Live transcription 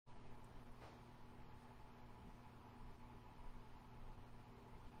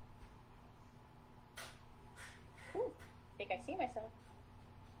I see myself.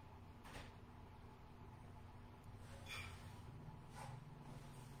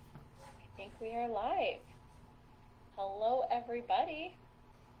 I think we are live. Hello, everybody.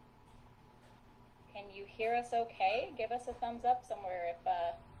 Can you hear us okay? Give us a thumbs up somewhere if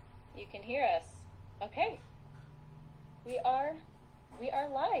you can hear us. Okay. We are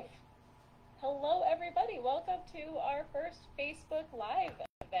live. Hello, everybody. Welcome to our first Facebook Live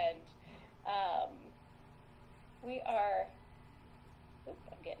event.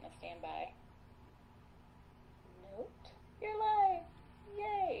 I'm getting a standby. Note, you're live.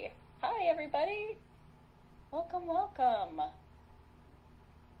 Yay. Hi, everybody. Welcome, welcome.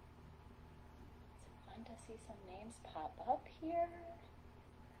 It's fun to see some names pop up here.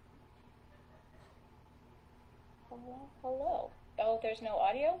 Hello, hello. Oh, there's no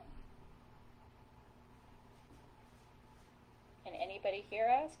audio? Can anybody hear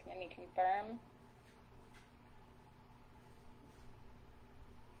us? Can any confirm?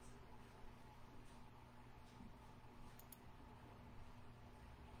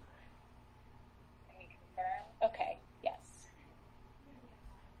 Can you confirm? Okay, yes.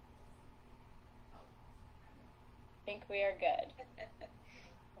 I think we are good.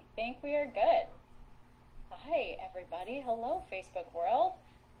 I think we are good. Hi, everybody. Hello, Facebook world.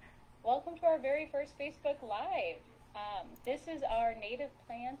 Welcome to our very first Facebook Live. This is our native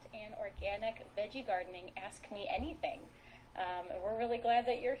plant and organic veggie gardening Ask Me Anything. And we're really glad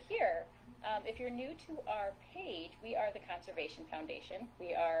that you're here. If you're new to our page, we are the Conservation Foundation.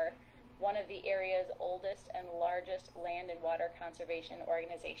 We are one of the area's oldest and largest land and water conservation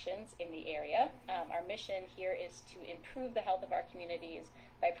organizations in the area. Our mission here is to improve the health of our communities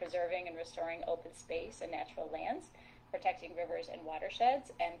by preserving and restoring open space and natural lands, protecting rivers and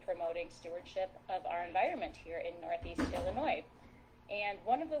watersheds, and promoting stewardship of our environment here in Northeast Illinois. And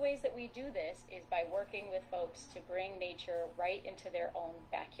one of the ways that we do this is by working with folks to bring nature right into their own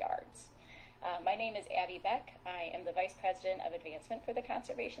backyards. My name is Abby Beck. I am the Vice President of Advancement for the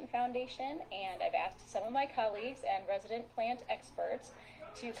Conservation Foundation, and I've asked some of my colleagues and resident plant experts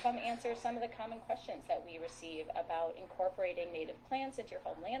to come answer some of the common questions that we receive about incorporating native plants into your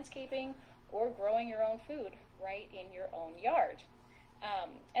home landscaping or growing your own food right in your own yard.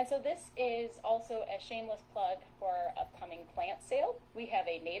 And so this is also a shameless plug for our upcoming plant sale. We have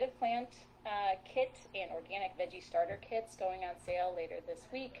a native plant kit and organic veggie starter kits going on sale later this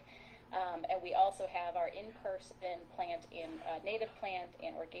week. And we also have our in-person native plant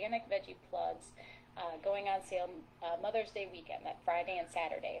and organic veggie plugs going on sale Mother's Day weekend, that Friday and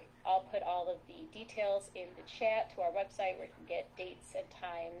Saturday. I'll put all of the details in the chat to our website where you can get dates and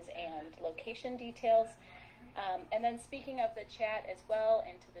times and location details. And then speaking of the chat as well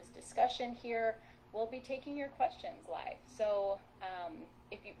and to this discussion here, we'll be taking your questions live. So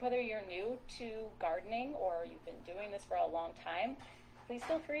whether you're new to gardening or you've been doing this for a long time, please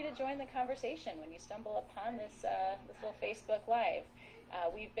feel free to join the conversation when you stumble upon this little Facebook Live.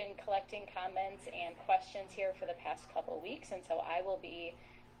 We've been collecting comments and questions here for the past couple weeks, and so I will be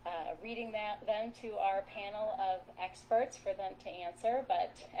reading them to our panel of experts for them to answer.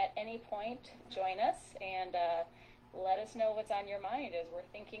 But at any point, join us and let us know what's on your mind as we're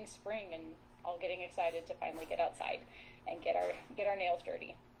thinking spring and all getting excited to finally get outside and get our nails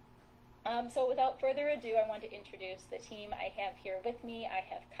dirty. So without further ado, I want to introduce the team I have here with me. I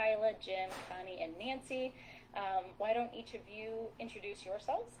have Kyla, Jim, Connie, and Nancy. Why don't each of you introduce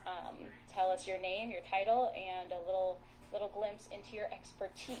yourselves? Tell us your name, your title, and a little glimpse into your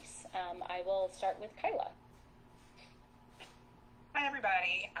expertise. I will start with Kyla. Hi,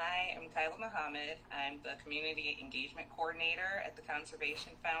 everybody. I am Kyla Muhammad. I'm the Community Engagement Coordinator at the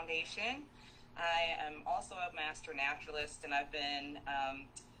Conservation Foundation. I am also a Master Naturalist, and I've been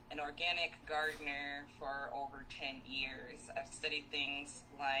an organic gardener for over 10 years. I've studied things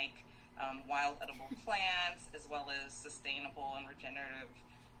like wild edible plants, as well as sustainable and regenerative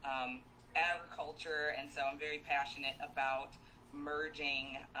agriculture, and so I'm very passionate about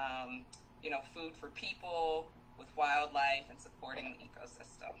merging, food for people with wildlife and supporting the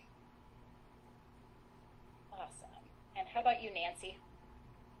ecosystem. Awesome. And how about you, Nancy?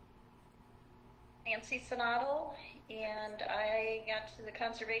 Nancy Cinatl, and I got to the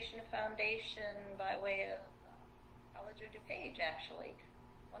Conservation Foundation by way of College of DuPage, actually.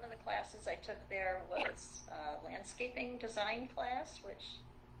 One of the classes I took there was a landscaping design class, which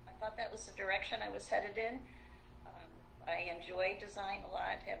I thought that was the direction I was headed in. I enjoy design a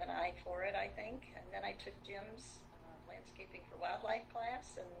lot, have an eye for it, I think. And then I took Jim's Landscaping for Wildlife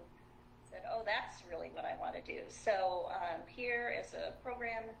class and said, oh, that's really what I want to do. So I'm here as a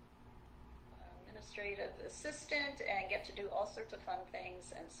program administrative assistant and get to do all sorts of fun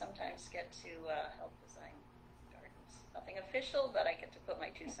things and sometimes get to help design gardens. Nothing official, but I get to put my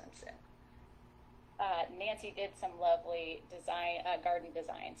 2 cents in. Nancy did some lovely garden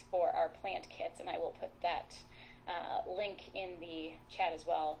designs for our plant kits, and I will put that link in the chat as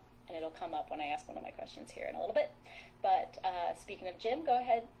well, and it'll come up when I ask one of my questions here in a little bit. But speaking of Jim, go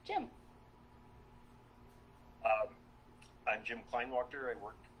ahead, Jim. I'm Jim Kleinwachter. I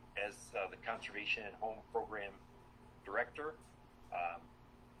work as the Conservation at Home Program Director.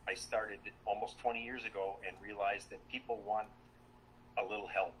 I started almost 20 years ago and realized that people want a little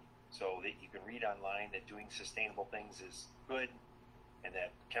help. So that you can read online that doing sustainable things is good and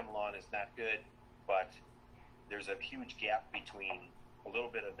that ChemLawn is not good, but there's a huge gap between a little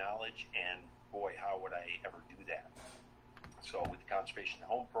bit of knowledge and, boy, how would I ever do that? So with the Conservation at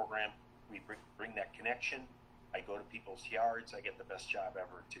Home program, we bring that connection. I go to people's yards. I get the best job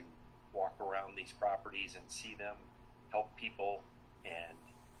ever to walk around these properties and see them, help people, and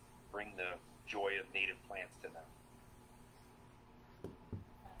bring the joy of native plants to them.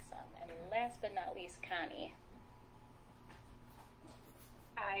 And last but not least, Connie.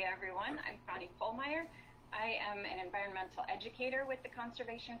 Hi, everyone. I'm Connie Kollmehyer. I am an environmental educator with the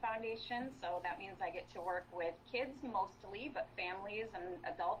Conservation Foundation, so that means I get to work with kids mostly, but families and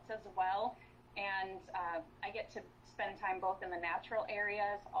adults as well. And I get to spend time both in the natural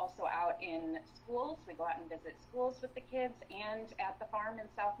areas, also out in schools. We go out and visit schools with the kids, and at the farm in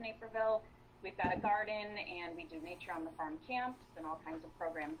South Naperville. We've got a garden, and we do nature on the farm camps and all kinds of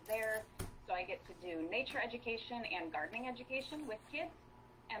programs there. So I get to do nature education and gardening education with kids.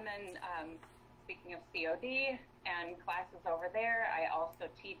 And then speaking of COD and classes over there, I also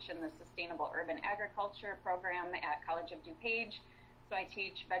teach in the Sustainable Urban Agriculture program at College of DuPage. So I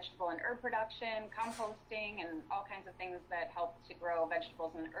teach vegetable and herb production, composting, and all kinds of things that help to grow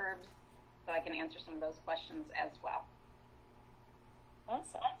vegetables and herbs. So I can answer some of those questions as well.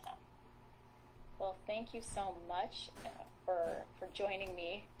 Awesome. Well, thank you so much for joining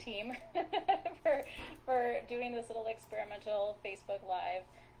me, team, for doing this little experimental Facebook Live.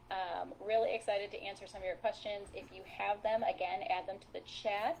 Really excited to answer some of your questions. If you have them, again, add them to the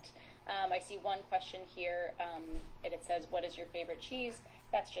chat. I see one question here, and it says, what is your favorite cheese?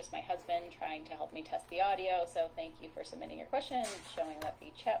 That's just my husband trying to help me test the audio, so thank you for submitting your question, showing that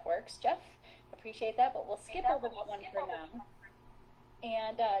the chat works. Jeff, appreciate that, but we'll skip over that one for now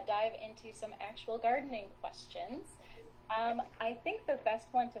and dive into some actual gardening questions. I think the best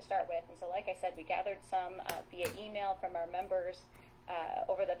one to start with, and so like I said, we gathered some via email from our members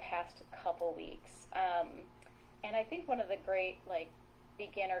over the past couple weeks. And I think one of the great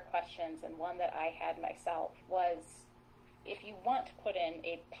beginner questions, and one that I had myself, was if you want to put in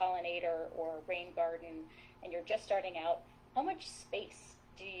a pollinator or rain garden and you're just starting out, how much space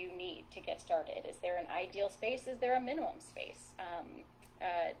do you need to get started? Is there an ideal space? Is there a minimum space?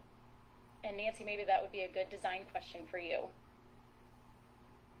 And Nancy, maybe that would be a good design question for you.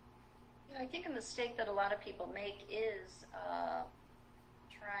 I think a mistake that a lot of people make is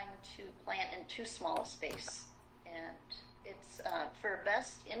trying to plant in too small a space. And it's for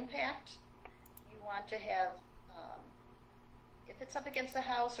best impact, you want to have, if it's up against the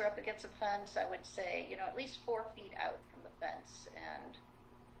house or up against a fence, I would say, at least 4 feet out from the fence and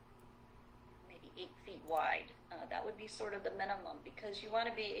maybe 8 feet wide. That would be sort of the minimum, because you want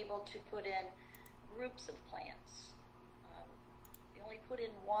to be able to put in groups of plants. You only put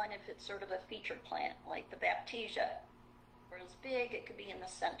in one if it's sort of a featured plant, like the Baptisia. Or it's big, it could be in the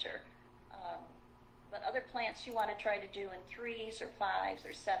center. But other plants you want to try to do in 3s or 5s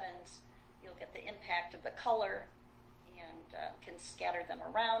or 7s. You'll get the impact of the color and can scatter them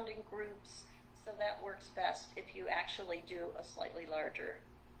around in groups. So that works best if you actually do a slightly larger,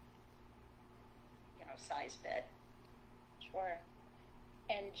 size bed. Sure.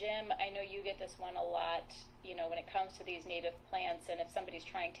 And Jim, I know you get this one a lot, when it comes to these native plants, and if somebody's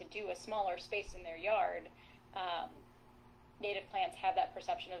trying to do a smaller space in their yard, native plants have that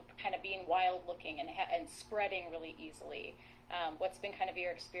perception of kind of being wild looking and spreading really easily. What's been kind of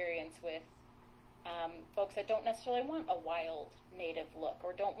your experience with folks that don't necessarily want a wild native look,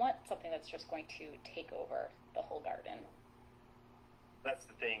 or don't want something that's just going to take over the whole garden? That's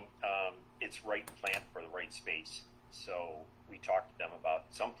the thing. It's right plant for the right space. So we talked to them about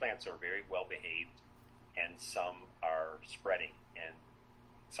some plants are very well behaved and some are spreading. And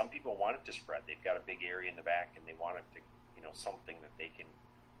some people want it to spread. They've got a big area in the back and they want it to, something that they can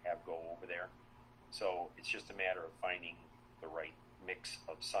have go over there. So it's just a matter of finding the right mix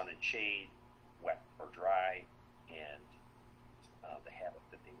of sun and shade, wet or dry, and the habitat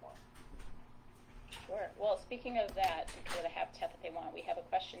that they want. Sure. Well, speaking of that, for the habitat that they want, we have a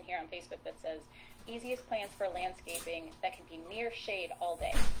question here on Facebook that says, easiest plants for landscaping that can be near shade all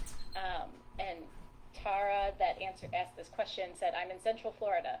day. And Tara that asked this question said, I'm in Central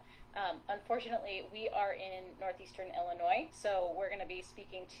Florida. Unfortunately, we are in northeastern Illinois, so we're going to be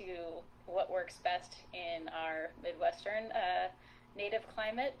speaking to what works best in our Midwestern native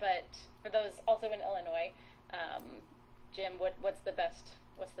climate. But for those also in Illinois, Jim, what's the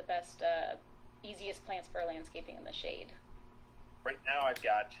best easiest plants for landscaping in the shade? Right now, I've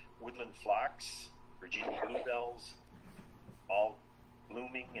got woodland phlox, Virginia bluebells, all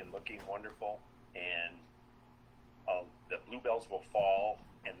blooming and looking wonderful, and the bluebells will fall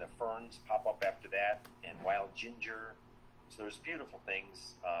and the ferns pop up after that, and wild ginger. So there's beautiful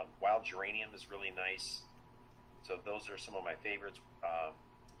things. Wild geranium is really nice. So those are some of my favorites.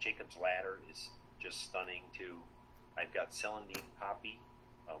 Jacob's ladder is just stunning too. I've got celandine poppy,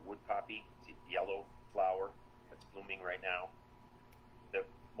 wood poppy, the yellow flower that's blooming right now.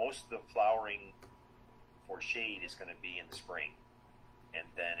 Most of the flowering for shade is going to be in the spring, and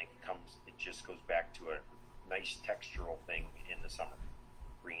then it just goes back to a nice textural thing in the summer.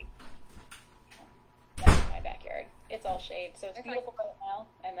 Green. That's my backyard. It's all shade, so it's beautiful right now,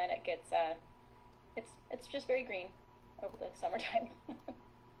 and then it gets it's just very green over the summertime.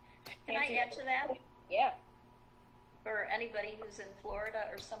 Can I add to that? Yeah. For anybody who's in Florida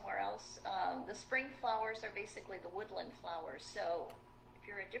or somewhere else, the spring flowers are basically the woodland flowers. So if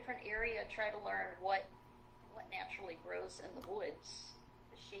you're a different area, try to learn what naturally grows in the woods,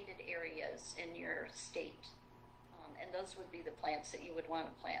 the shaded areas in your state. And those would be the plants that you would want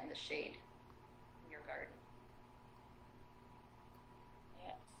to plant in the shade in your garden.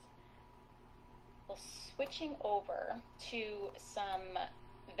 Yes. Well, switching over to some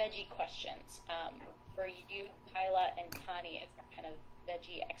veggie questions. For you, Kyla and Connie, as kind of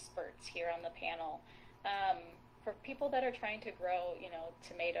veggie experts here on the panel. For people that are trying to grow,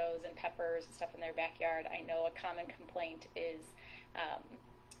 tomatoes and peppers and stuff in their backyard, I know a common complaint is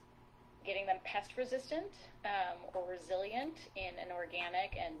getting them pest resistant or resilient in an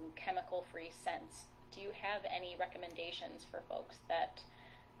organic and chemical-free sense. Do you have any recommendations for folks that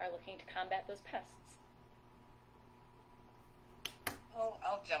are looking to combat those pests? Oh,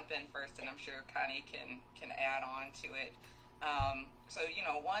 I'll jump in first, and I'm sure Connie can add on to it. So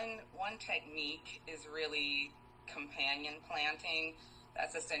one technique is really companion planting.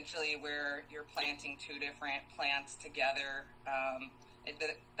 That's essentially where you're planting two different plants together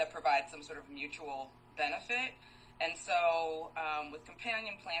that provide some sort of mutual benefit. And so with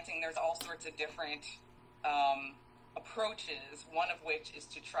companion planting, there's all sorts of different approaches, one of which is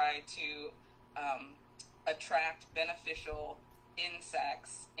to try to attract beneficial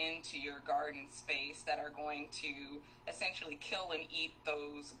insects into your garden space that are going to essentially kill and eat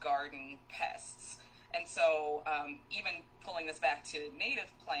those garden pests. And so even pulling this back to native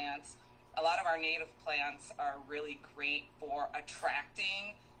plants, a lot of our native plants are really great for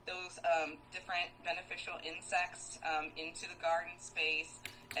attracting those different beneficial insects into the garden space.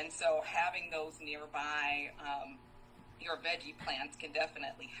 And so having those nearby your veggie plants can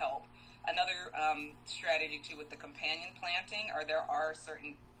definitely help. Another strategy too with the companion planting there are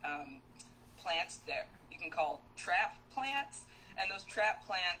certain plants that you can call trap plants, and those trap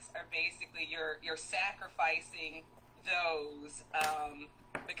plants are basically you're sacrificing those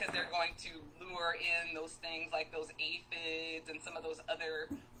because they're going to lure in those things like those aphids and some of those other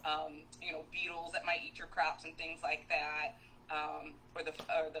beetles that might eat your crops and things like that, or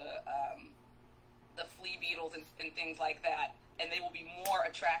the flea beetles and things like that. And they will be more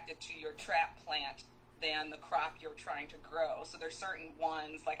attracted to your trap plant than the crop you're trying to grow. So there's certain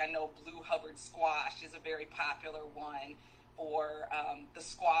ones, like I know blue Hubbard squash is a very popular one, or the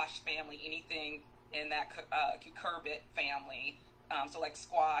squash family, anything in that cucurbit family. So like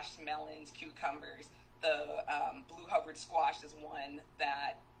squash, melons, cucumbers. The blue Hubbard squash is one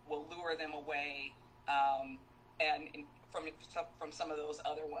that will lure them away from some of those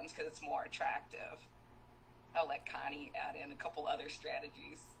other ones because it's more attractive. I'll let Connie add in a couple other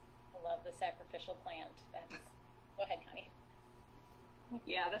strategies. I love the sacrificial plant. Go ahead, Connie.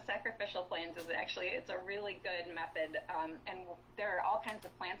 Yeah, the sacrificial plants it's a really good method. And there are all kinds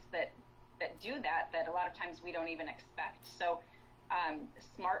of plants that do that a lot of times we don't even expect. So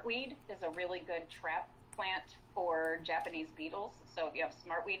smartweed is a really good trap plant for Japanese beetles. So if you have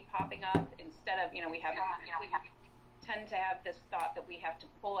smartweed popping up, instead of, we tend to have this thought that we have to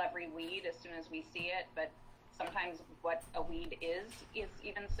pull every weed as soon as we see it, but sometimes what a weed is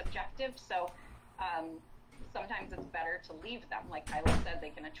even subjective. So sometimes it's better to leave them. Like Kyla said, they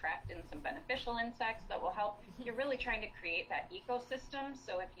can attract in some beneficial insects that will help. You're really trying to create that ecosystem.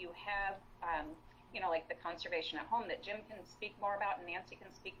 So if you have, like the conservation at home that Jim can speak more about and Nancy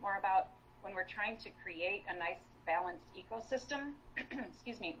can speak more about, when we're trying to create a nice balanced ecosystem,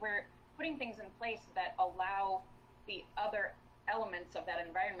 excuse me, we're putting things in place that allow the other elements of that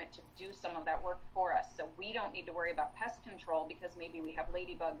environment to do some of that work for us. So we don't need to worry about pest control because maybe we have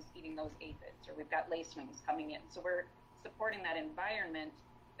ladybugs eating those aphids, or we've got lacewings coming in. So we're supporting that environment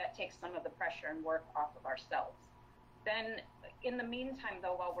that takes some of the pressure and work off of ourselves. Then in the meantime,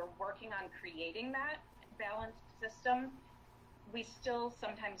 though, while we're working on creating that balanced system, we still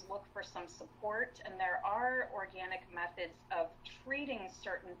sometimes look for some support, and there are organic methods of treating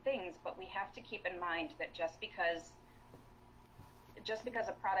certain things, but we have to keep in mind that just because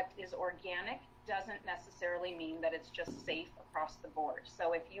a product is organic doesn't necessarily mean that it's just safe across the board.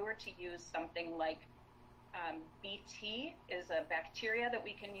 So if you were to use something like BT is a bacteria that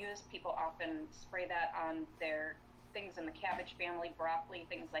we can use. People often spray that on their things in the cabbage family, broccoli,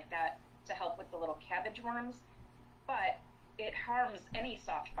 things like that, to help with the little cabbage worms. But it harms any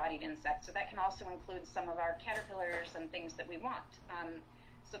soft-bodied insect, so that can also include some of our caterpillars and things that we want.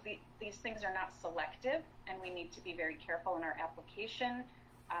 So these things are not selective, and we need to be very careful in our application.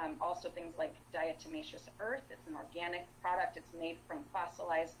 Also things like diatomaceous earth, it's an organic product. It's made from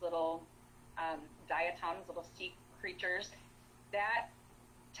fossilized little diatoms, little sea creatures. That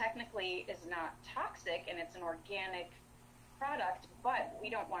technically is not toxic, and it's an organic product, but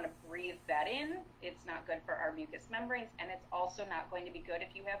we don't want to breathe that in. It's not good for our mucous membranes, and it's also not going to be good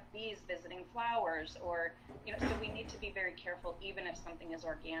if you have bees visiting flowers, or, so we need to be very careful. Even if something is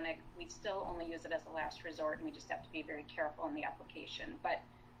organic, we still only use it as a last resort, and we just have to be very careful in the application. But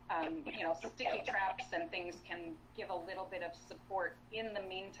sticky traps and things can give a little bit of support in the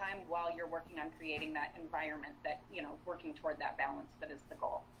meantime while you're working on creating that environment that, working toward that balance that is the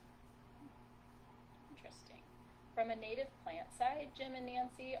goal. Interesting. From a native plant side, Jim and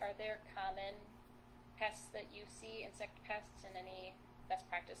Nancy, are there common pests that you see, insect pests, and any best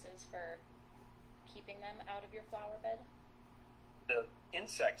practices for keeping them out of your flower bed? The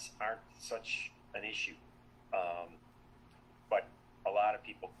insects aren't such an issue, but a lot of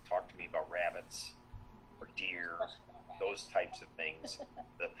people talk to me about rabbits or deer, those types of things.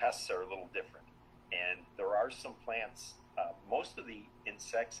 The pests are a little different, and there are some plants, most of the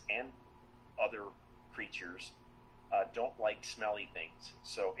insects and other creatures don't like smelly things.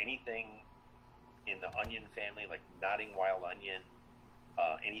 So anything in the onion family, like nodding wild onion,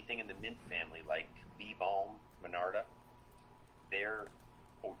 anything in the mint family, like bee balm, monarda, they're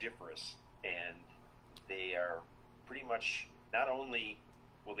odoriferous, and they are pretty much, not only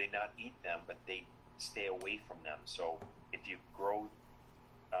will they not eat them, but they stay away from them. So if you grow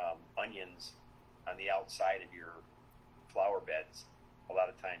onions on the outside of your flower beds, a lot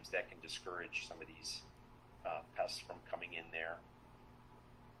of times that can discourage some of these pests from coming in there.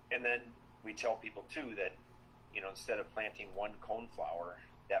 And then we tell people too that, instead of planting one coneflower,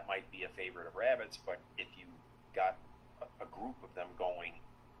 that might be a favorite of rabbits, but if you got a group of them going,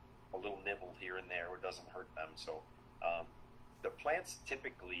 a little nibble here and there, it doesn't hurt them. So the plants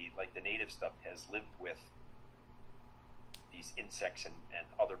typically, like the native stuff, has lived with these insects and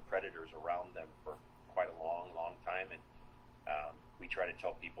other predators around them for quite a long, long time. And we try to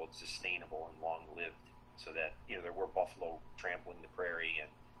tell people it's sustainable and long-lived, so that, there were buffalo trampling the prairie, and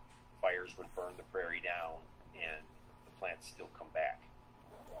fires would burn the prairie down, and the plants still come back.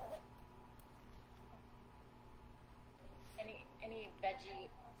 Any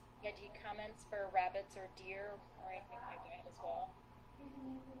veggie comments for rabbits or deer or anything like that as well?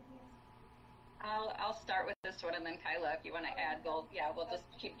 I'll start with this one, and then Kyla, if you want to add, we'll just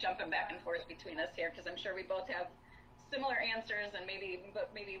keep jumping back and forth between us here, because I'm sure we both have similar answers, and maybe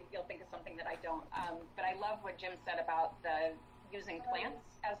you'll think of something that I don't. But I love what Jim said about using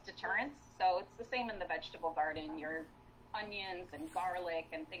plants as deterrents. So it's the same in the vegetable garden. Your onions and garlic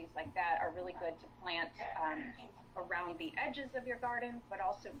and things like that are really good to plant around the edges of your garden, but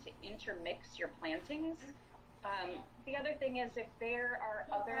also to intermix your plantings. The other thing is, if there are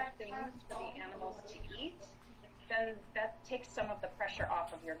other things for the animals to eat, then that takes some of the pressure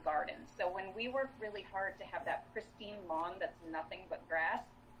off of your garden. So when we work really hard to have that pristine lawn that's nothing but grass,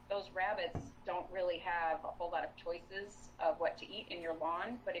 those rabbits don't really have a whole lot of choices of what to eat in your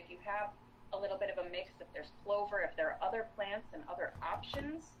lawn. But if you have a little bit of a mix, if there's clover, if there are other plants and other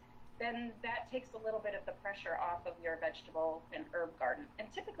options, then that takes a little bit of the pressure off of your vegetable and herb garden.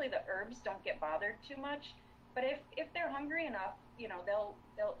 And typically the herbs don't get bothered too much, but if they're hungry enough, they'll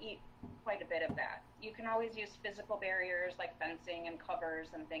eat quite a bit of that. You can always use physical barriers like fencing and covers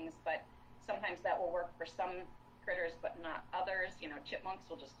and things, but sometimes that will work for some critters but not others. Chipmunks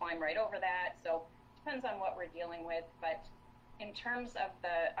will just climb right over that. So it depends on what we're dealing with. But in terms of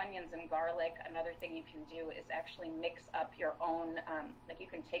the onions and garlic, another thing you can do is actually mix up your own, like you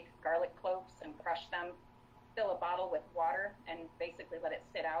can take garlic cloves and crush them fill a bottle with water and basically let it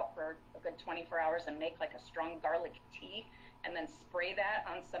sit out for a good 24 hours and make like a strong garlic tea, and then spray that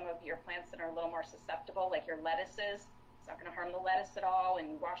on some of your plants that are a little more susceptible, like your lettuces. It's not going to harm the lettuce at all, and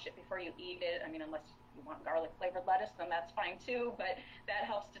you wash it before you eat it. I mean, unless you want garlic flavored lettuce, then that's fine too, but that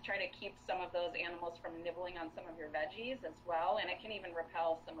helps to try to keep some of those animals from nibbling on some of your veggies as well, and it can even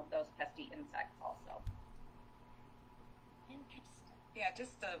repel some of those pesky insects also. Yeah,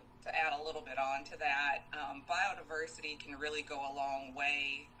 just to add a little bit on to that, biodiversity can really go a long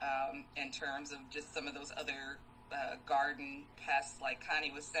way in terms of just some of those other garden pests, like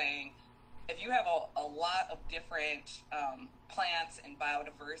Connie was saying. If you have a lot of different plants and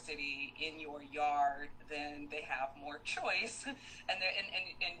biodiversity in your yard, then they have more choice, and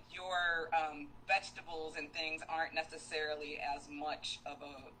your vegetables and things aren't necessarily as much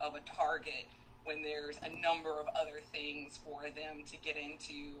of a target when there's a number of other things for them to get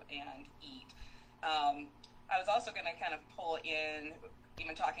into and eat. I was also going to kind of pull in,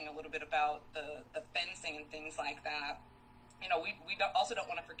 even talking a little bit about the fencing and things like that. You know, we also don't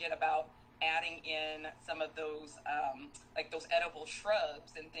want to forget about adding in some of those like those edible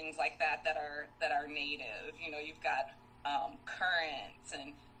shrubs and things like that that are native. You know, you've got currants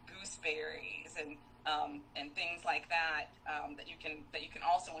and gooseberries and things like that that you can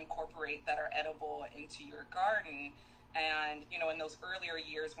also incorporate that are edible into your garden. And you know, in those earlier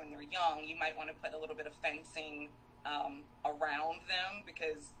years when they're young, you might want to put a little bit of fencing around them,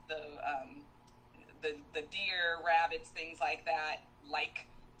 because the deer, rabbits, things like that like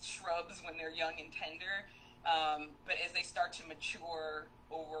shrubs when they're young and tender, but as they start to mature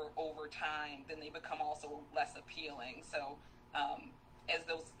over time, then they become also less appealing. So as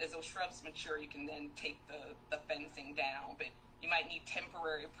those shrubs mature, you can then take the fencing down, but you might need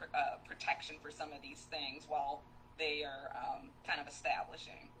temporary protection for some of these things while they are kind of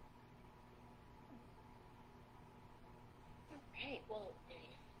establishing. All right. Well,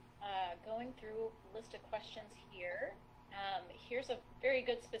 going through a list of questions here. Here's a very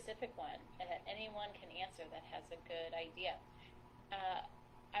good specific one that anyone can answer that has a good idea.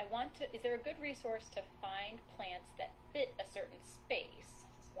 Is there a good resource to find plants that fit a certain space?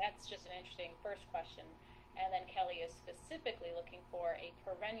 So that's just an interesting first question. And then Kelly is specifically looking for a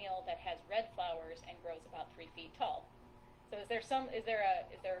perennial that has red flowers and grows about 3 feet tall. So is there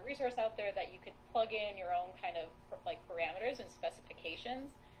a resource out there that you could plug in your own kind of like parameters and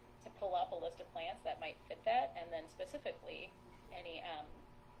specifications to pull up a list of plants that might fit that, and then specifically any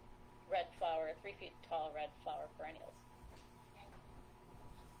red flower, 3 feet tall red flower perennials?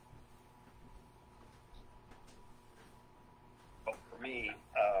 Well, for me,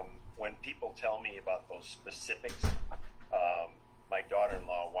 when people tell me about those specifics, my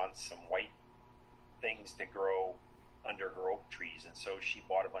daughter-in-law wants some white things to grow under her oak trees, and so she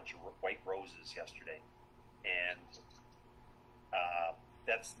bought a bunch of white roses yesterday, and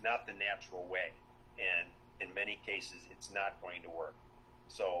that's not the natural way, and in many cases it's not going to work.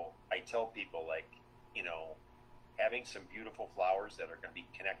 So I tell people, like, you know, having some beautiful flowers that are going to be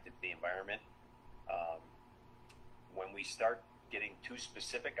connected to the environment. When we start getting too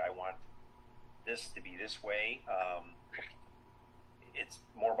specific, I want this to be this way, it's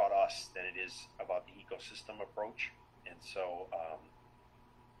more about us than it is about the ecosystem approach, and so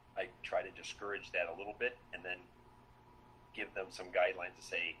I try to discourage that a little bit, and then give them some guidelines to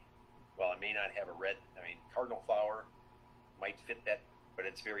say, well, it may not have cardinal flower might fit that, but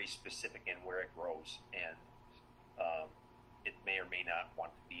it's very specific in where it grows, and it may or may not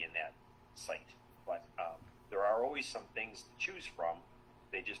want to be in that site. But there are always some things to choose from.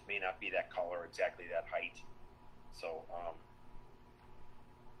 They just may not be that color, exactly that height. So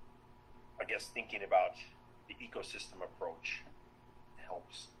I guess thinking about the ecosystem approach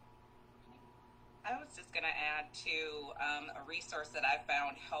helps. I was just going to add to a resource that I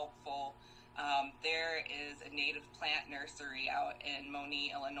found helpful. There is a native plant nursery out in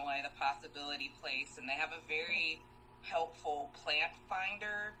Moni, Illinois, the Possibility Place, and they have a very helpful plant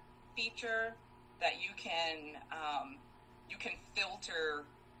finder feature that you can filter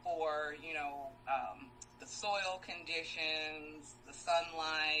for, the soil conditions, the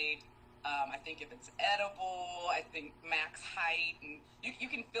sunlight. I think if it's edible, I think max height, and you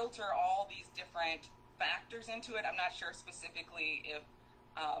can filter all these different factors into it. I'm not sure specifically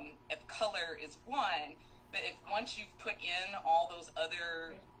if color is one, but once you've put in all those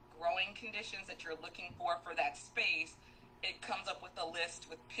other growing conditions that you're looking for that space, it comes up with a list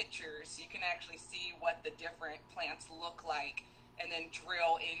with pictures, so you can actually see what the different plants look like, and then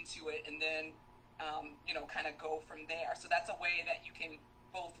drill into it, and then kind of go from there. So that's a way that you can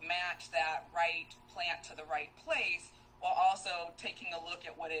both match that right plant to the right place, while also taking a look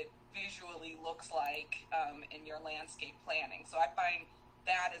at what it visually looks like in your landscape planning. So I find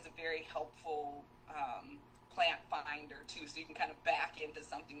that is a very helpful plant finder too, so you can kind of back into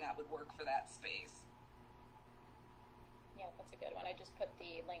something that would work for that space. Yeah, that's a good one. I just put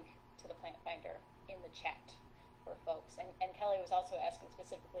the link to the plant finder in the chat for folks. And Kelly was also asking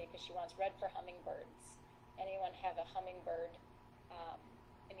specifically because she wants red for hummingbirds. Anyone have a hummingbird,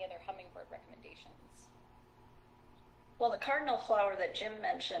 any other hummingbird recommendations? Well, the cardinal flower that Jim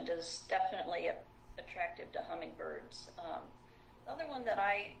mentioned is definitely attractive to hummingbirds. The other one that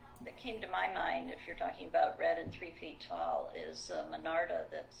came to my mind, if you're talking about red and 3 feet tall, is Monarda.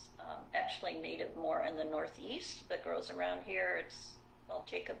 That's actually native more in the Northeast, but grows around here. It's called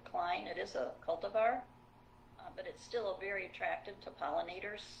Jacob Klein. It is a cultivar, but it's still very attractive to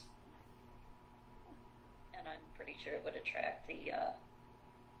pollinators. And I'm pretty sure it would attract the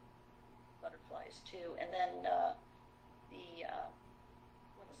butterflies too. And then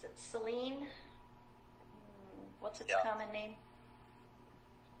what is it, Celine? What's its common name?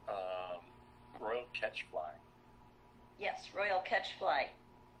 Royal Catchfly. Yes, Royal Catchfly.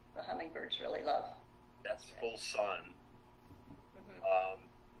 The hummingbirds really love. That's full sun. Mm-hmm.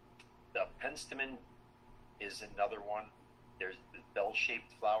 The penstemon is another one. There's the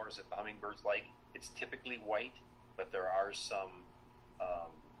bell-shaped flowers that the hummingbirds like. It's typically white, but there are some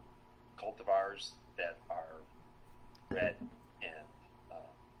cultivars that are red, and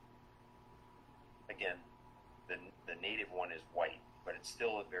again, the native one is white, but it's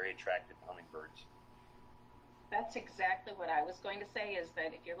still very attractive to hummingbirds. That's exactly what I was going to say, is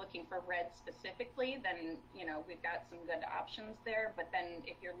that if you're looking for red specifically, then, we've got some good options there. But then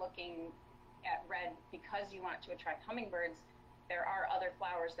if you're looking at red because you want to attract hummingbirds, there are other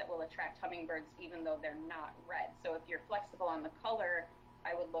flowers that will attract hummingbirds even though they're not red. So if you're flexible on the color,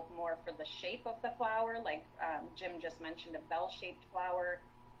 I would look more for the shape of the flower. Like Jim just mentioned, a bell-shaped flower.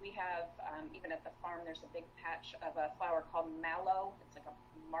 We have, even at the farm, there's a big patch of a flower called mallow. It's like a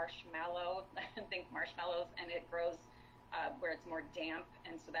marshmallow, I think marshmallows, and it grows where it's more damp,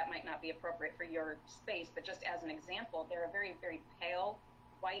 and so that might not be appropriate for your space. But just as an example, they're a very, very pale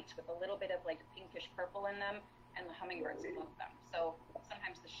white with a little bit of like pinkish purple in them, and the hummingbirds love them. So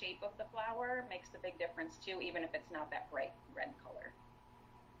sometimes the shape of the flower makes a big difference too, even if it's not that bright red color.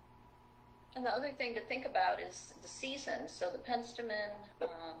 And the other thing to think about is the season. So the penstemon,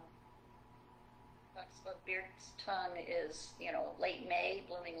 foxglove beard's tongue is, late May,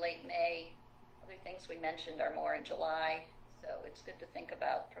 blooming late May. Other things we mentioned are more in July. So it's good to think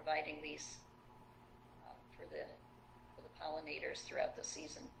about providing these for the pollinators throughout the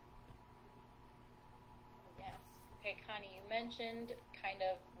season. Yes. Okay, Connie, you mentioned kind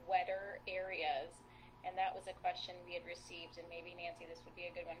of wetter areas, and that was a question we had received, and maybe Nancy, this would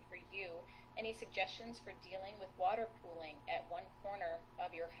be a good one for you. Any suggestions for dealing with water pooling at one corner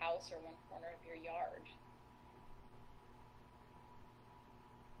of your house or one corner of your yard?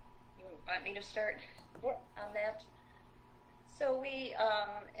 You want me to start on that? So we,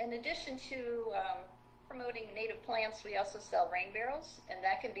 in addition to promoting native plants, we also sell rain barrels, and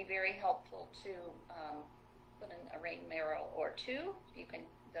that can be very helpful to put in a rain barrel or two.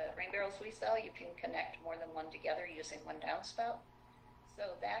 The rain barrels we sell, you can connect more than one together using one downspout.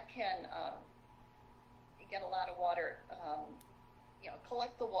 So that can, you get a lot of water,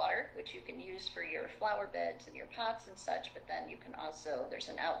 collect the water, which you can use for your flower beds and your pots and such, but then you can also, there's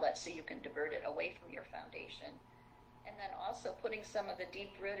an outlet so you can divert it away from your foundation. And then also putting some of the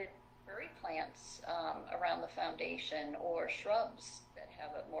deep-rooted furry plants around the foundation, or shrubs that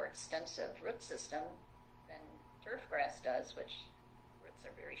have a more extensive root system than turf grass does, which roots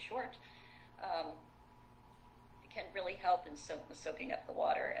are very short. It can really help in soaking up the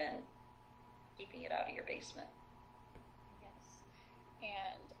water and keeping it out of your basement. Yes.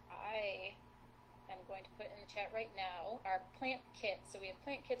 And I am going to put in the chat right now our plant kits. So we have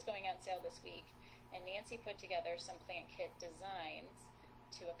plant kits going on sale this week, and Nancy put together some plant kit designs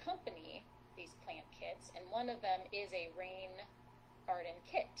to accompany these plant kits, and one of them is a rain garden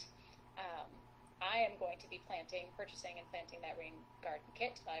kit. I am going to be purchasing and planting that rain garden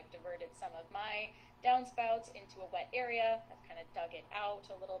kit. I've diverted some of my downspouts into a wet area. I've kind of dug it out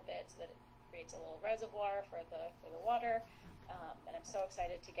a little bit so that it creates a little reservoir for the water. And I'm so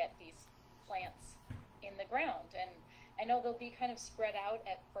excited to get these plants in the ground. And I know they'll be kind of spread out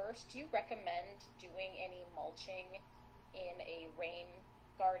at first. Do you recommend doing any mulching in a rain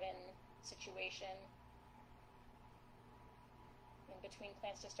garden situation in between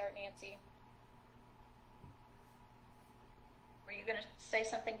plants to start, Nancy? Were you going to say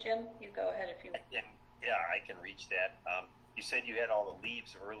something, Jim? You go ahead if you... Yeah, I can reach that. You said you had all the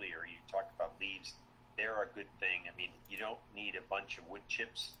leaves earlier. You talked about leaves. they're a good thing. I mean, you don't need a bunch of wood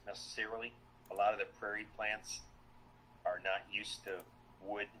chips necessarily. A lot of the prairie plants are not used to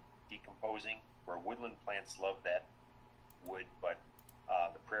wood decomposing, where woodland plants love that wood, but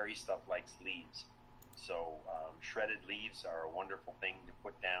the prairie stuff likes leaves. So shredded leaves are a wonderful thing to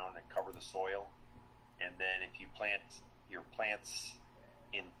put down and cover the soil. And then if you plant your plants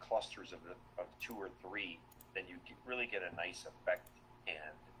in clusters of 2 or 3, then you really get a nice effect,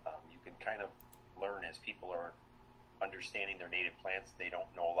 and you can kind of learn as people are understanding their native plants. They don't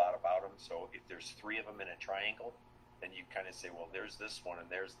know a lot about them, so if there's 3 of them in a triangle, then you kind of say, well, there's this one and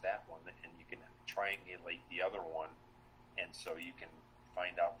there's that one, and you can triangulate the other one, and so you can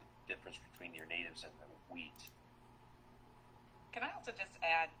find out the difference between your natives and the weeds. Can I also just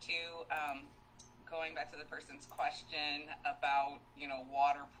add to going back to the person's question about,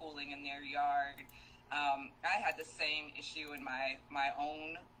 water pooling in their yard? I had the same issue in my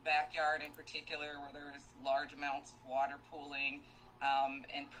own backyard in particular, where there was large amounts of water pooling,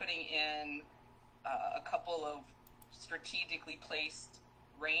 and putting in a couple of strategically placed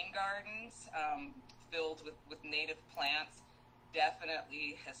rain gardens filled with native plants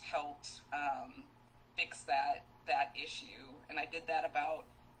definitely has helped fix that issue. And I did that about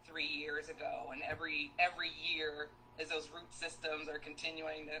 3 years ago, and every year, as those root systems are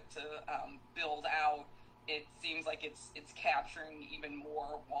continuing to build out, it seems like it's capturing even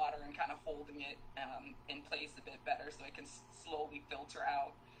more water and kind of holding it in place a bit better, so it can slowly filter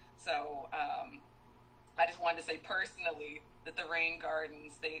out. So I just wanted to say personally that the rain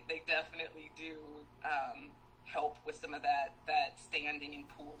gardens, they definitely do help with some of that standing and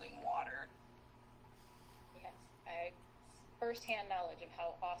pooling water. Yes, I first-hand knowledge of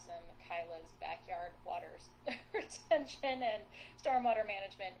how awesome Kyla's backyard water retention and stormwater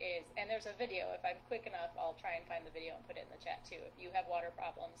management is. And there's a video. If I'm quick enough, I'll try and find the video and put it in the chat too. If you have water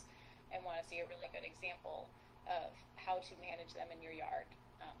problems and want to see a really good example of how to manage them in your yard,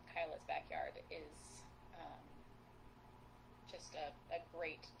 Kyla's backyard is just a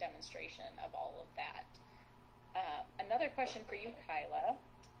great demonstration of all of that. Another question for you, Kyla,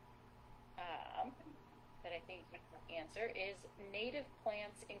 that I think you can answer is native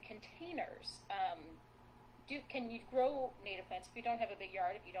plants in containers. Can you grow native plants if you don't have a big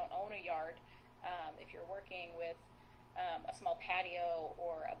yard, if you don't own a yard, if you're working with a small patio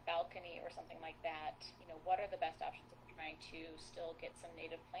or a balcony or something like that? What are the best options if you're trying to still get some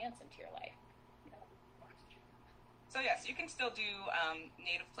native plants into your life? So yes, you can still do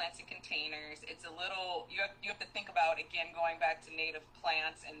native plants in containers. It's a little, you have to think about, again, going back to native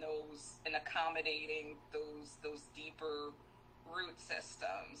plants and accommodating those deeper root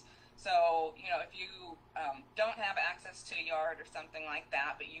systems. So, if you don't have access to a yard or something like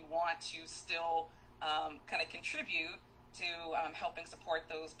that, but you want to still kind of contribute to helping support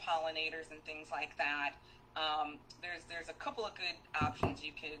those pollinators and things like that, there's a couple of good options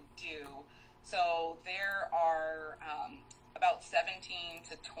you could do. So there are about 17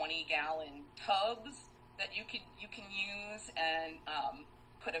 to 20 gallon tubs that you can use, and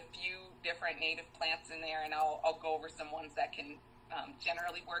put a few different native plants in there, and I'll go over some ones that can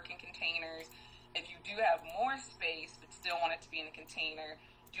generally work in containers. If you do have more space but still want it to be in a container,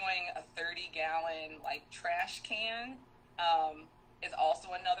 doing a 30-gallon trash can is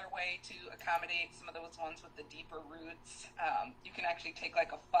also another way to accommodate some of those ones with the deeper roots. You can actually take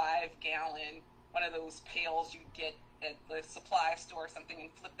a 5-gallon, one of those pails you get at the supply store or something, and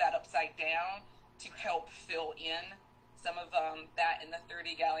flip that upside down to help fill in some of that in the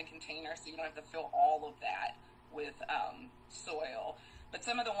 30-gallon container, so you don't have to fill all of that with soil. But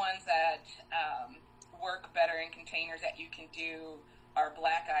some of the ones that work better in containers that you can do are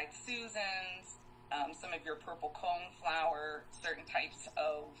black-eyed Susans, some of your purple coneflower, certain types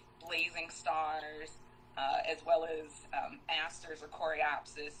of blazing stars, as well as asters or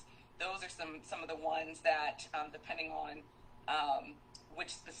coreopsis. Those are some of the ones that, depending on which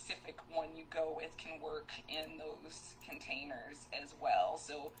specific one you go with, can work in those containers as well.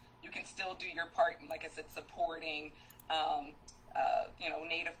 So you can still do your part in, like I said, supporting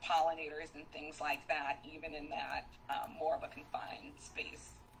native pollinators and things like that, even in that more of a confined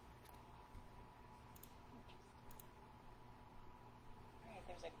space.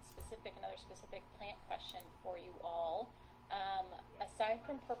 Another specific plant question for you all. Aside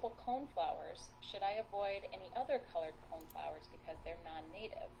from purple coneflowers, should I avoid any other colored coneflowers because they're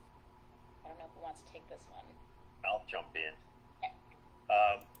non-native? I don't know who wants to take this one. I'll jump in. Okay.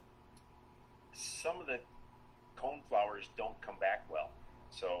 Some of the coneflowers don't come back well.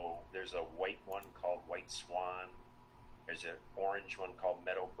 So there's a white one called White Swan. There's an orange one called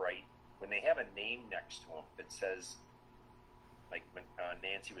Meadow Bright. When they have a name next to them that says like when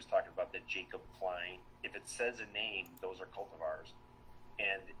Nancy was talking about the Jacob Klein, if it says a name, those are cultivars.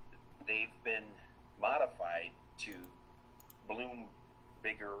 And they've been modified to bloom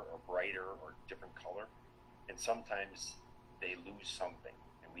bigger or brighter or different color. And sometimes they lose something,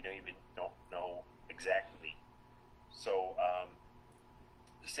 and we don't know exactly. So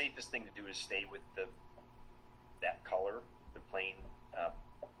the safest thing to do is stay with that color, the plain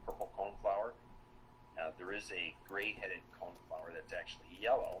purple coneflower. There is a gray-headed coneflower that's actually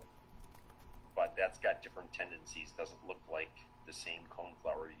yellow, but that's got different tendencies. Doesn't look like the same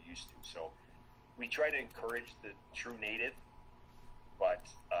coneflower you're used to. So we try to encourage the true native, but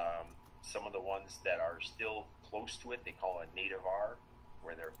some of the ones that are still close to it, they call a native R,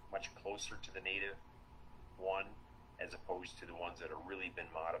 where they're much closer to the native one, as opposed to the ones that have really been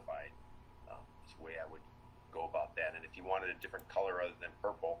modified. Is the way I would go about that. And if you wanted a different color other than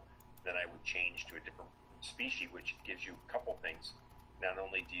purple, then I would change to a different species, which gives you a couple things. Not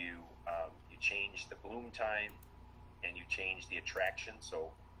only do you change the bloom time, and you change the attraction. So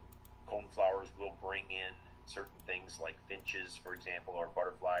coneflowers will bring in certain things like finches, for example, or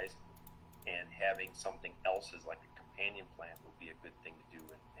butterflies, and having something else as like a companion plant would be a good thing to do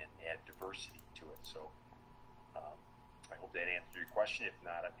and add diversity to it. So I hope that answered your question. If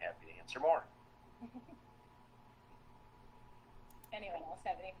not, I'm happy to answer more. Anyone else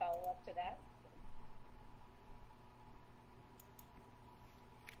have any follow-up to that?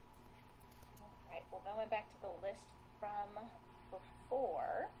 All right, well, going back to the list from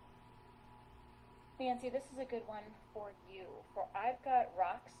before. Nancy, this is a good one for you. I've got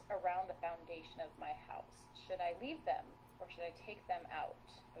rocks around the foundation of my house. Should I leave them or should I take them out?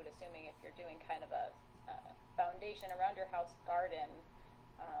 I would assuming if you're doing kind of a foundation around your house garden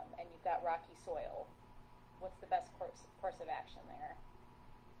and you've got rocky soil, what's the best course of action there?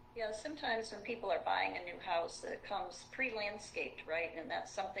 Yeah, sometimes when people are buying a new house, it comes pre-landscaped, right? And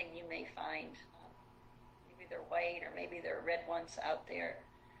that's something you may find. Maybe they're white or maybe there are red ones out there.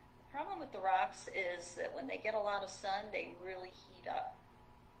 The problem with the rocks is that when they get a lot of sun, they really heat up.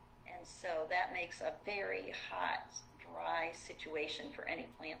 And so that makes a very hot, dry situation for any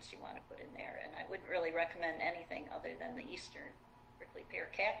plants you want to put in there. And I wouldn't really recommend anything other than the eastern prickly pear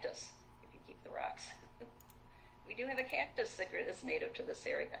cactus if you keep the rocks. We do have a cactus that is native to this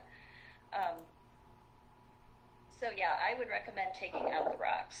area. So yeah, I would recommend taking out the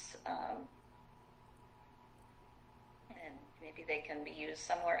rocks. And maybe they can be used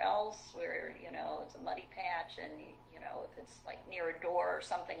somewhere else where, it's a muddy patch and, if it's like near a door or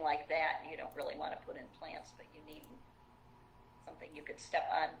something like that, you don't really want to put in plants, but you need something you could step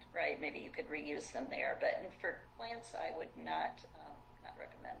on, right? Maybe you could reuse them there. But for plants, I would not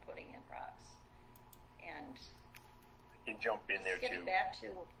recommend putting in rocks. And can jump in there getting too. Back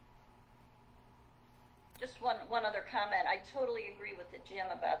to just one other comment. I totally agree with the Jim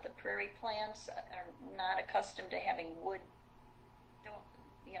about the prairie plants are not accustomed to having wood.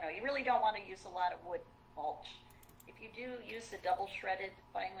 You really don't want to use a lot of wood mulch. If you do use the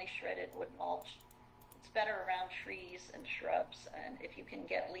finely shredded wood mulch, it's better around trees and shrubs. And if you can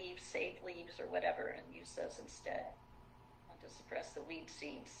get leaves, saved leaves or whatever, and use those instead to suppress the weed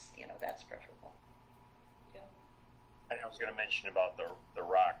seeds, that's preferable. I was going to mention about the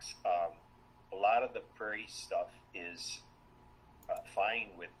rocks. A lot of the prairie stuff is fine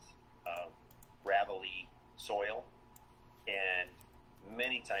with gravelly soil, and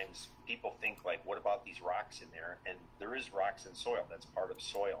many times people think like, what about these rocks in there? And there is rocks in soil. That's part of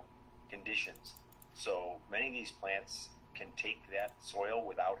soil conditions. So many of these plants can take that soil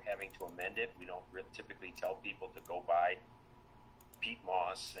without having to amend it. We don't typically tell people to go buy peat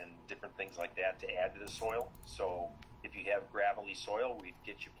moss and different things like that to add to the soil. So if you have gravelly soil, we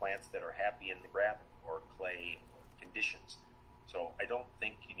get you plants that are happy in the gravel or clay conditions. So I don't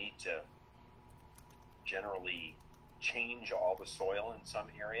think you need to generally change all the soil in some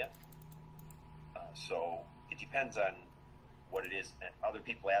area. So it depends on what it is. And other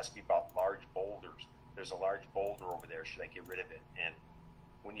people ask me about large boulders. There's a large boulder over there. Should I get rid of it? And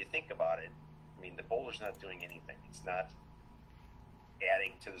when you think about it, the boulder's not doing anything. It's not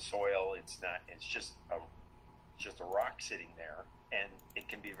adding to the soil. It's just a rock sitting there, and it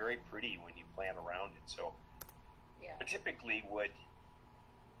can be very pretty when you plant around it. So yeah. I typically would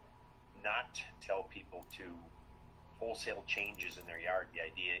not tell people to wholesale changes in their yard. The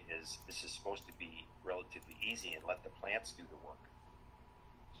idea is this is supposed to be relatively easy and let the plants do the work.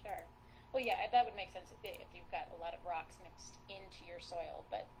 Sure. Well, yeah, that would make sense if you've got a lot of rocks mixed into your soil.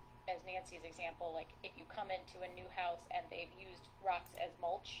 But as Nancy's example, like if you come into a new house and they've used rocks as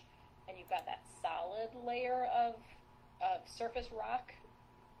mulch, and you've got that solid layer of surface rock,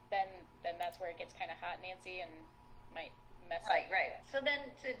 then that's where it gets kind of hot, Nancy, and might mess Right, up. right. So then,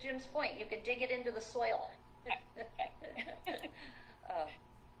 to Jim's point, you could dig it into the soil.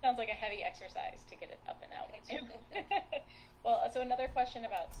 Sounds like a heavy exercise to get it up and out. Well, so another question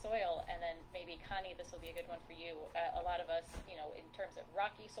about soil, and then maybe Connie, this will be a good one for you. A lot of us, in terms of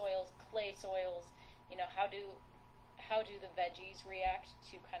rocky soils, clay soils, how do the veggies react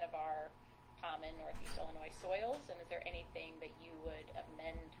to kind of our common Northeast Illinois soils? And is there anything that you would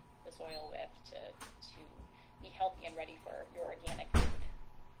amend the soil with to be healthy and ready for your organic food?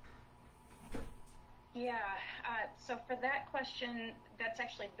 Yeah, so for that question, that's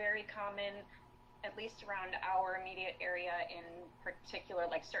actually very common, at least around our immediate area in particular,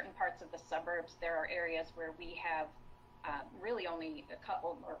 like certain parts of the suburbs. There are areas where we have really only a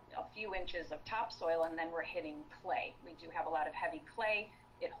couple or a few inches of topsoil, and then we're hitting clay. We do have a lot of heavy clay.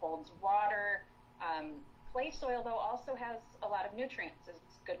 It holds water. Clay soil, though, also has a lot of nutrients.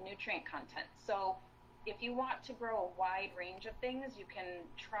 It's good nutrient content. So if you want to grow a wide range of things, you can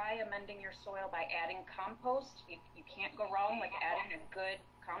try amending your soil by adding compost. You can't go wrong with adding a good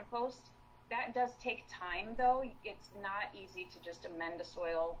compost. That does take time, though. It's not easy to just amend a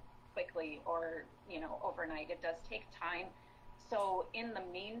soil quickly or, overnight. It does take time. So in the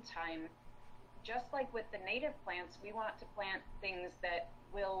meantime, just like with the native plants, we want to plant things that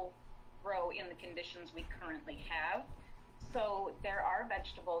will grow in the conditions we currently have. So there are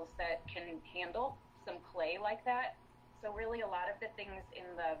vegetables that can handle some clay like that. So really a lot of the things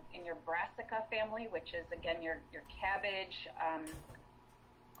in your brassica family, which is again your cabbage,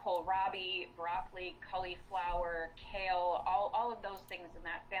 kohlrabi, broccoli, cauliflower, kale, all of those things in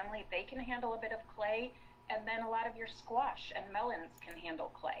that family, they can handle a bit of clay. And then a lot of your squash and melons can handle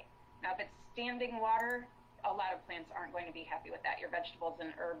clay. Now if it's standing water, a lot of plants aren't going to be happy with that. Your vegetables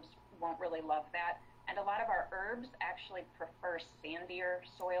and herbs won't really love that. And a lot of our herbs actually prefer sandier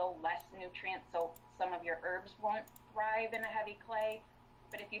soil, less nutrients, so some of your herbs won't thrive in a heavy clay.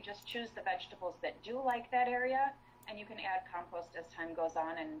 But if you just choose the vegetables that do like that area, and you can add compost as time goes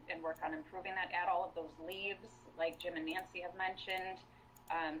on and work on improving that, add all of those leaves, like Jim and Nancy have mentioned,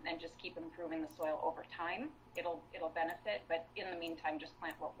 and just keep improving the soil over time, it'll benefit. But in the meantime, just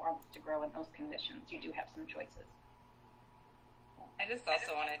plant what wants to grow in those conditions. You do have some choices. I just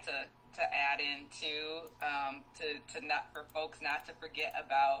also wanted to add in too, to not, for folks not to forget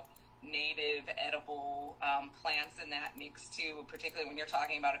about native edible plants in that mix too, particularly when you're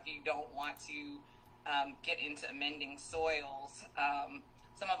talking about if you don't want to get into amending soils.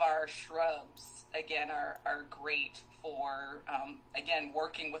 Some of our shrubs, again, are great for, again,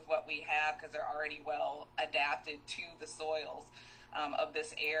 working with what we have because they're already well adapted to the soils of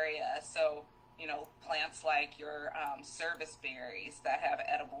this area. So plants like your service berries that have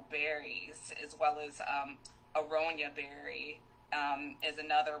edible berries, as well as aronia berry is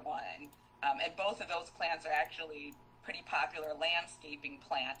another one. And both of those plants are actually pretty popular landscaping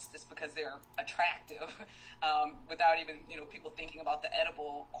plants just because they're attractive without even, people thinking about the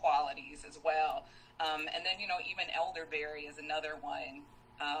edible qualities as well. And then, even elderberry is another one.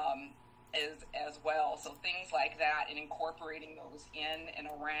 As well. So things like that and incorporating those in and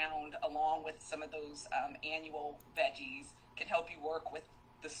around along with some of those annual veggies can help you work with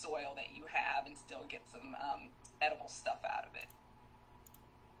the soil that you have and still get some edible stuff out of it.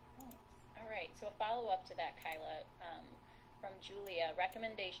 All right, so a follow-up to that, Kyla, from Julia,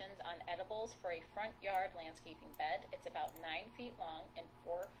 recommendations on edibles for a front yard landscaping bed. It's about 9 feet long and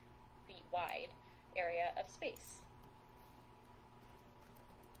 4 feet wide area of space.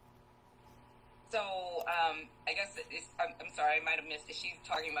 So, I guess I'm sorry, I might have missed it. She's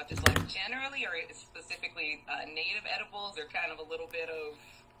talking about just like generally or specifically native edibles or kind of a little bit of...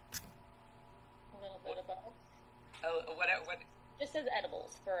 A little bit of both. What? Just as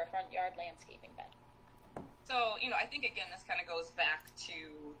edibles for a front yard landscaping bed. So, I think again, this kind of goes back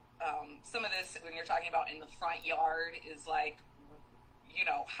to some of this when you're talking about in the front yard is like,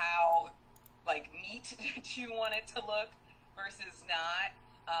 how like neat do you want it to look versus not.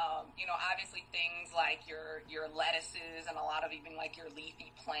 Obviously things like your lettuces and a lot of even like your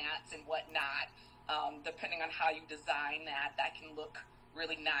leafy plants and whatnot, depending on how you design that can look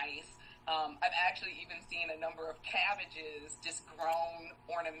really nice. I've actually even seen a number of cabbages just grown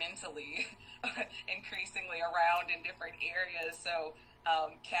ornamentally, increasingly around in different areas. So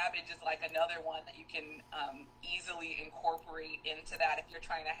cabbage is like another one that you can easily incorporate into that if you're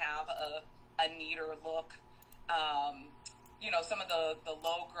trying to have a neater look. Some of the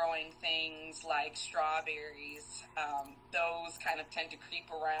low-growing things like strawberries, those kind of tend to creep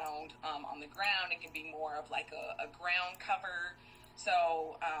around on the ground and can be more of like a ground cover.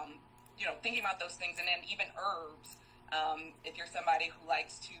 So, thinking about those things, and then even herbs. If you're somebody who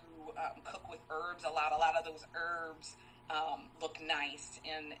likes to cook with herbs a lot of those herbs look nice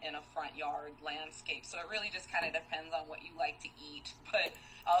in a front yard landscape. So it really just kind of depends on what you like to eat, but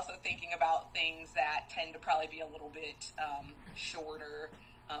also thinking about things that tend to probably be a little bit shorter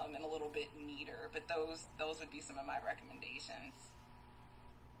and a little bit neater. But those would be some of my recommendations.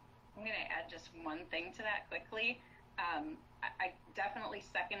 I'm going to add just one thing to that quickly. I definitely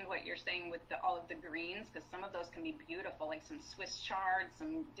second what you're saying with all of the greens, because some of those can be beautiful, like some Swiss chard,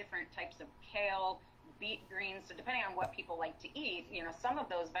 some different types of kale, beet greens. So depending on what people like to eat, some of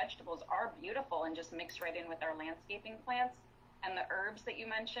those vegetables are beautiful and just mix right in with our landscaping plants. And the herbs that you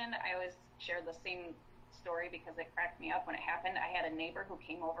mentioned, I always share the same story because it cracked me up when it happened. I had a neighbor who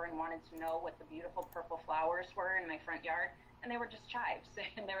came over and wanted to know what the beautiful purple flowers were in my front yard, and they were just chives,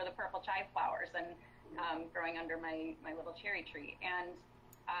 and they were the purple chive flowers, and growing under my little cherry tree. And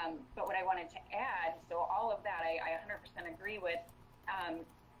but what I wanted to add, so all of that I 100% agree with.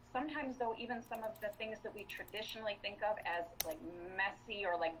 Sometimes though, even some of the things that we traditionally think of as like messy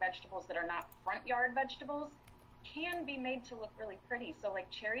or like vegetables that are not front yard vegetables can be made to look really pretty. So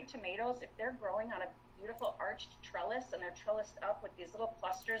like cherry tomatoes, if they're growing on a beautiful arched trellis and they're trellised up with these little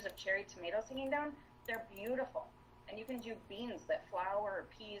clusters of cherry tomatoes hanging down, they're beautiful. And you can do beans that flower,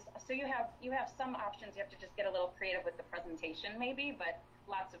 or peas. So you have some options. You have to just get a little creative with the presentation maybe, but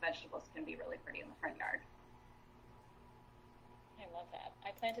lots of vegetables can be really pretty in the front yard. I love that.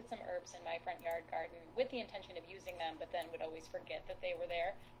 I planted some herbs in my front yard garden with the intention of using them, but then would always forget that they were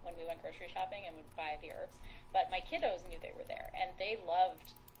there when we went grocery shopping and would buy the herbs. But my kiddos knew they were there, and they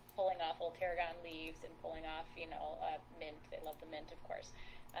loved pulling off old tarragon leaves and pulling off, mint. They love the mint, of course.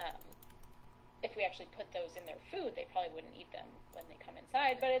 If we actually put those in their food, they probably wouldn't eat them when they come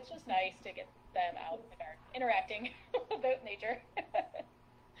inside, but it's just nice to get them out in the garden, interacting with nature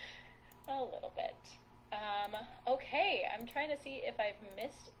a little bit. Okay, I'm trying to see if I've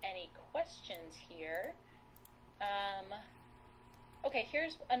missed any questions here. Okay,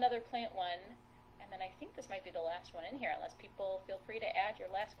 here's another plant one, and then I think this might be the last one in here, unless people feel free to add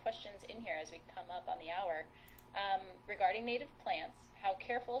your last questions in here as we come up on the hour. Regarding native plants, how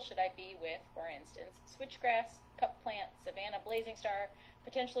careful should I be with, for instance, switchgrass, cup plant, savanna, blazing star,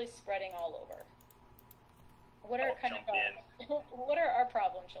 potentially spreading all over? What are what are our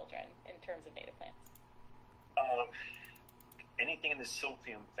problem children in terms of native plants? Anything in the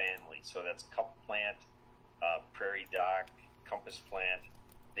silphium family, so that's cup plant, prairie dock, compass plant,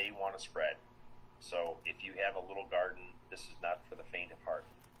 they want to spread. So if you have a little garden, this is not for the faint of heart.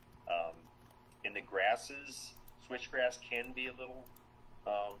 In the grasses, switchgrass can be a little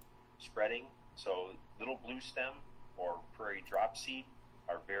spreading. So little blue stem or prairie dropseed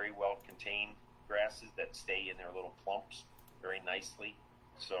are very well contained grasses that stay in their little clumps very nicely.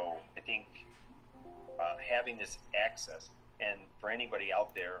 So I think having this access, and for anybody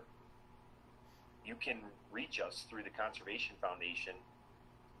out there, you can reach us through the Conservation Foundation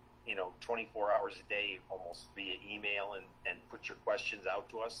 24 hours a day, almost via email, and put your questions out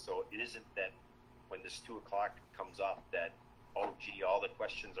to us. So it isn't that when this 2 o'clock comes up that, oh gee, all the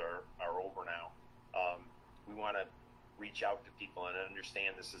questions are over now. We want to reach out to people and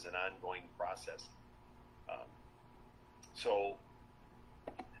understand this is an ongoing process. So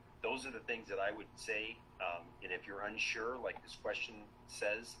those are the things that I would say. And if you're unsure, like this question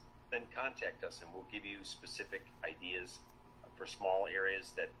says, then contact us and we'll give you specific ideas for small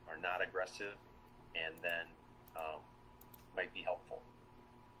areas that are not aggressive and then might be helpful.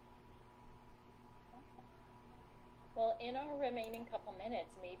 Well, in our remaining couple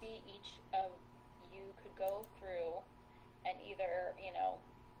minutes, maybe each of you could go through and either,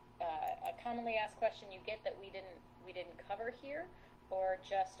 a commonly asked question you get that we didn't cover here, or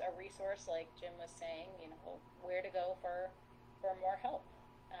just a resource like Jim was saying, where to go for more help.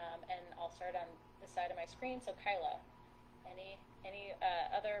 And I'll start on the side of my screen. So Kyla, any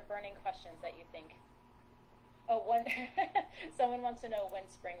other burning questions that you think? Oh, one. Someone wants to know when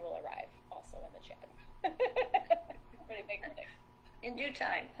spring will arrive. Also in the chat. Pretty big thing. In due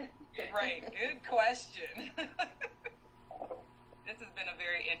time. Right. Good question. This has been a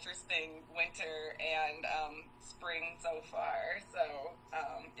very interesting winter and spring so far. So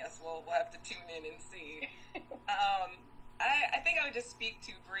yes, we'll have to tune in and see. I think I would just speak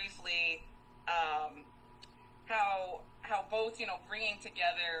to briefly how both bringing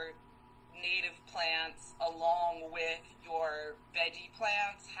together native plants along with your veggie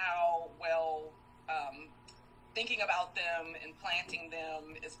plants, how well thinking about them and planting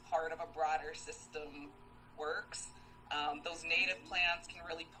them as part of a broader system works. Those native plants can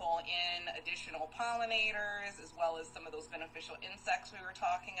really pull in additional pollinators as well as some of those beneficial insects we were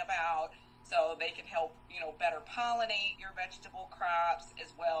talking about. So they can help, better pollinate your vegetable crops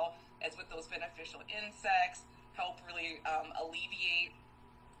as well as with those beneficial insects. help really alleviate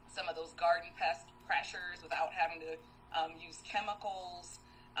some of those garden pest pressures without having to use chemicals.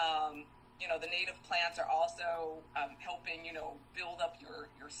 The native plants are also helping, build up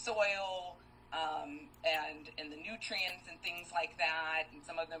your soil and the nutrients and things like that. And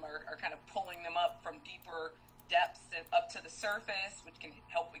some of them are kind of pulling them up from deeper depths and up to the surface, which can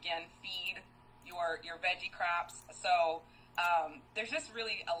help, again, feed your veggie crops. So there's just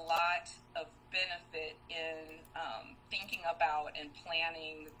really a lot of benefit in thinking about and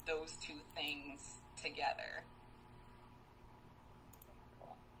planning those two things together.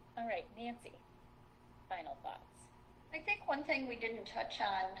 All right, Nancy, final thoughts. I think one thing we didn't touch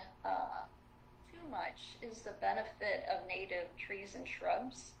on too much is the benefit of native trees and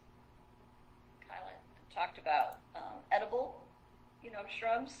shrubs. Kyla talked about edible,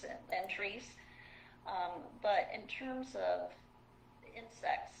 shrubs and trees. But in terms of the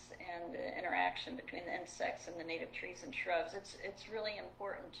insects and the interaction between the insects and the native trees and shrubs, it's really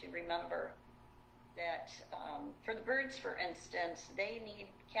important to remember that for the birds, for instance, they need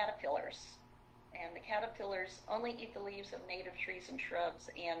caterpillars. And the caterpillars only eat the leaves of native trees and shrubs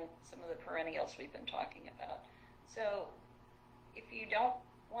and some of the perennials we've been talking about. So if you don't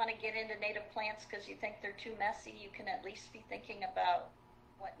want to get into native plants because you think they're too messy, you can at least be thinking about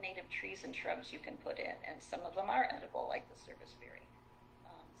what native trees and shrubs you can put in. And some of them are edible, like the serviceberry.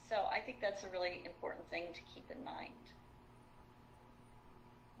 So I think that's a really important thing to keep in mind.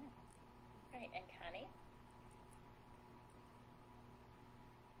 Right, and Connie?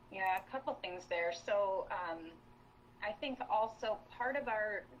 Yeah, a couple things there. So I think also part of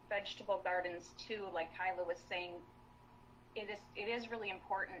our vegetable gardens too, like Kyla was saying, it is really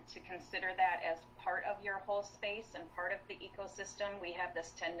important to consider that as part of your whole space and part of the ecosystem. We have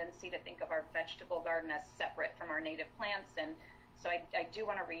this tendency to think of our vegetable garden as separate from our native plants, and so I do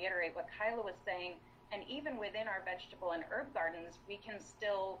want to reiterate what Kyla was saying. And even within our vegetable and herb gardens, we can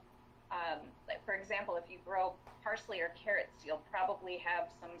still like for example, if you grow parsley or carrots, you'll probably have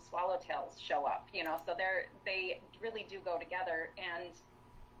some swallowtails show up, so they really do go together. And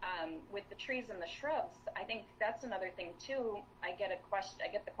with the trees and the shrubs, I think that's another thing too. I get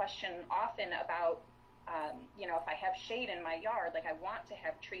the question often about, if I have shade in my yard, like I want to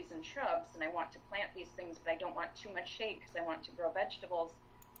have trees and shrubs and I want to plant these things, but I don't want too much shade because I want to grow vegetables.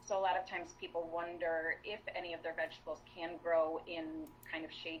 So a lot of times people wonder if any of their vegetables can grow in kind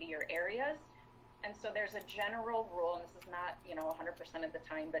of shadier areas. And so there's a general rule, and this is not, 100% of the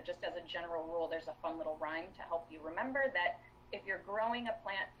time, but just as a general rule, there's a fun little rhyme to help you remember that if you're growing a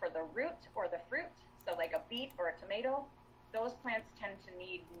plant for the root or the fruit, so like a beet or a tomato, those plants tend to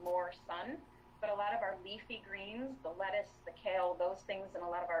need more sun. But a lot of our leafy greens, the lettuce, the kale, those things, and a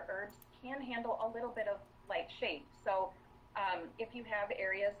lot of our herbs can handle a little bit of light shade. So if you have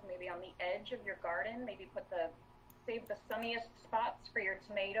areas maybe on the edge of your garden, maybe save the sunniest spots for your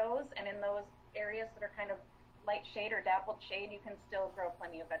tomatoes, and in those areas that are kind of light shade or dappled shade, you can still grow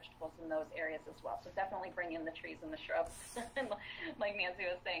plenty of vegetables in those areas as well. So definitely bring in the trees and the shrubs, like Nancy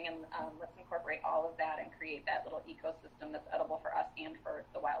was saying, and let's incorporate all of that and create that little ecosystem that's edible for us and for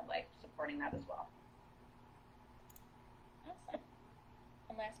the wildlife, supporting that as well. Awesome.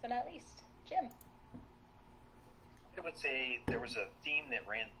 And last but not least, Jim. I would say there was a theme that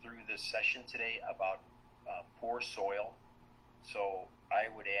ran through this session today about poor soil. So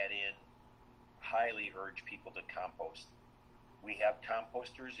I would add in, highly urge people to compost. We have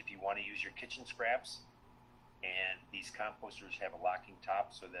composters if you want to use your kitchen scraps, and these composters have a locking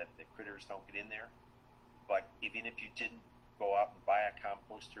top so that the critters don't get in there. But even if you didn't go out and buy a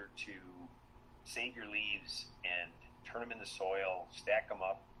composter, to save your leaves and turn them in the soil, stack them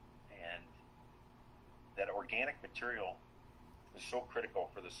up, and that organic material is so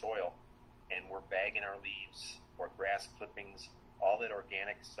critical for the soil. And we're bagging our leaves or grass clippings, all that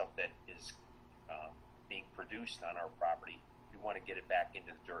organic stuff that is being produced on our property. We want to get it back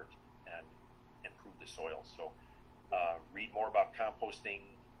into the dirt and improve the soil. So read more about composting,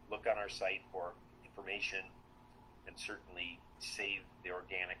 look on our site for information, and certainly save the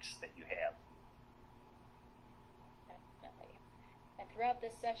organics that you have. Definitely. And throughout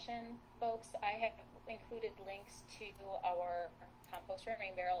this session, folks, I have included links to our composter and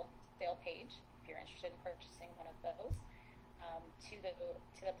rain barrel sale page if you're interested in purchasing one of those. To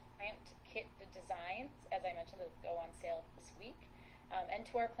the plant kit designs, as I mentioned, that go on sale this week, and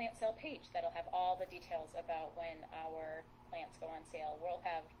to our plant sale page that'll have all the details about when our plants go on sale. We'll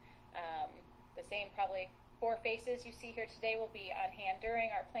have the same probably 4 faces you see here today will be on hand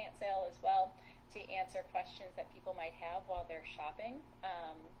during our plant sale as well to answer questions that people might have while they're shopping,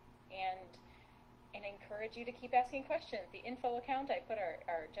 and encourage you to keep asking questions. The info account, I put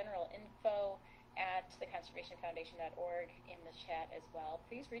our general info at theconservationfoundation.org in the chat as well.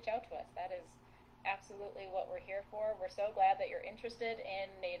 Please reach out to us. That is absolutely what we're here for. We're so glad that you're interested in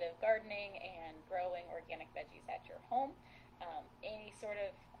native gardening and growing organic veggies at your home. Any sort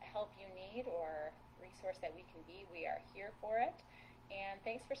of help you need or resource that we can be, we are here for it. And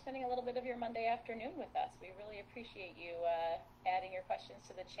thanks for spending a little bit of your Monday afternoon with us. We really appreciate you adding your questions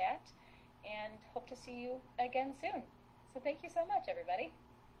to the chat, and hope to see you again soon. So thank you so much, everybody.